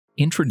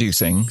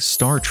Introducing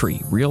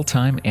Startree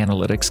Real-Time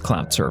Analytics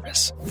Cloud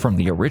Service from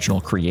the original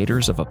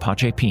creators of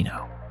Apache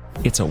Pinot.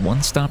 It's a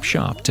one-stop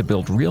shop to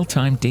build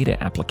real-time data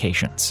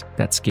applications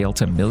that scale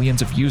to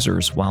millions of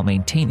users while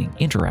maintaining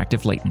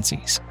interactive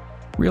latencies.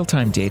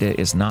 Real-time data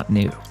is not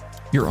new.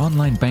 Your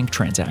online bank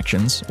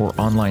transactions or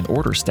online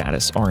order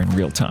status are in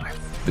real time.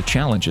 The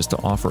challenge is to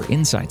offer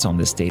insights on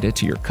this data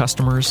to your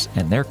customers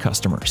and their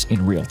customers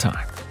in real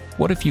time.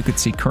 What if you could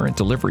see current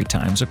delivery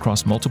times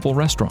across multiple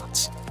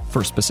restaurants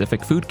for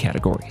specific food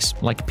categories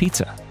like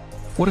pizza?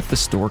 What if the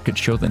store could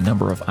show the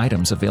number of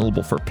items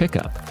available for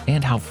pickup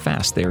and how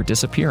fast they are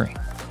disappearing?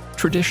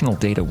 Traditional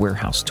data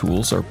warehouse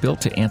tools are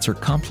built to answer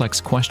complex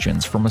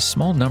questions from a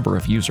small number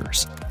of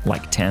users,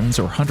 like tens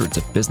or hundreds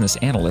of business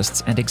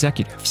analysts and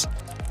executives.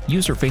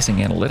 User-facing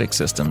analytics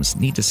systems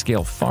need to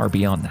scale far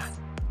beyond that.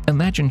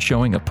 Imagine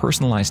showing a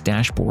personalized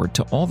dashboard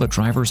to all the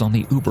drivers on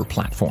the Uber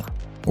platform,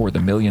 or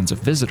the millions of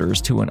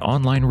visitors to an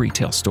online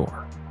retail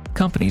store.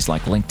 Companies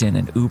like LinkedIn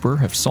and Uber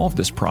have solved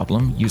this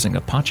problem using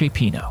Apache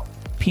Pinot.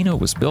 Pinot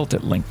was built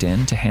at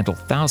LinkedIn to handle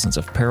thousands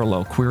of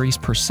parallel queries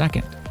per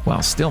second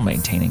while still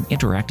maintaining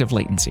interactive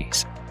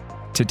latencies.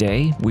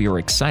 Today, we are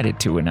excited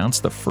to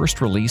announce the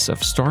first release of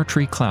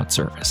Startree Cloud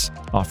Service,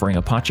 offering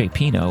Apache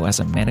Pinot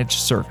as a managed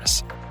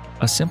service,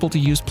 a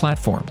simple-to-use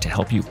platform to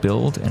help you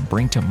build and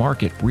bring to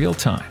market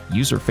real-time,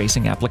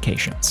 user-facing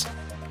applications.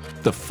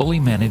 The fully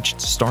managed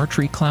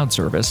Startree Cloud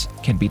Service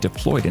can be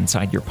deployed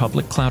inside your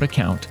public cloud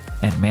account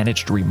and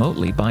managed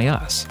remotely by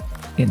us.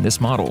 In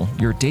this model,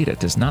 your data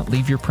does not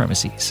leave your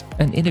premises.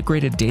 An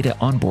integrated data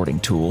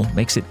onboarding tool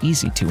makes it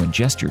easy to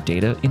ingest your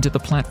data into the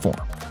platform.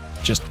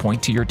 Just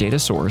point to your data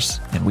source,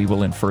 and we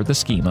will infer the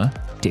schema,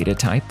 data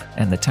type,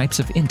 and the types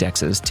of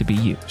indexes to be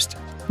used.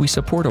 We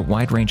support a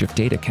wide range of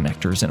data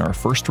connectors in our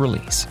first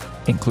release,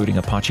 including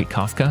Apache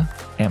Kafka,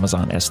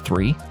 Amazon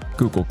S3,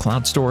 Google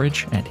Cloud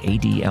Storage, and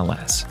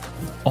ADLS.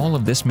 All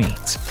of this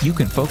means you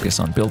can focus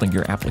on building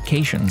your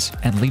applications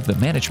and leave the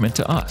management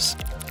to us.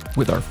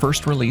 With our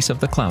first release of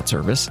the cloud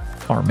service,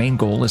 our main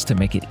goal is to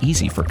make it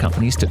easy for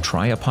companies to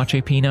try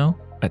Apache Pinot,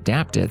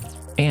 adapt it,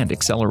 and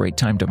accelerate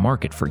time to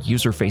market for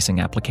user-facing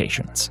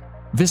applications.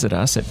 Visit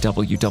us at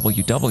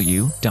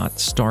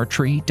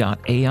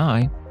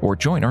www.startree.ai or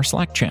join our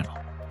Slack channel.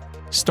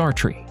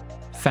 Startree.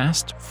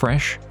 Fast,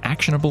 fresh,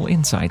 actionable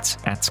insights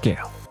at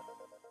scale.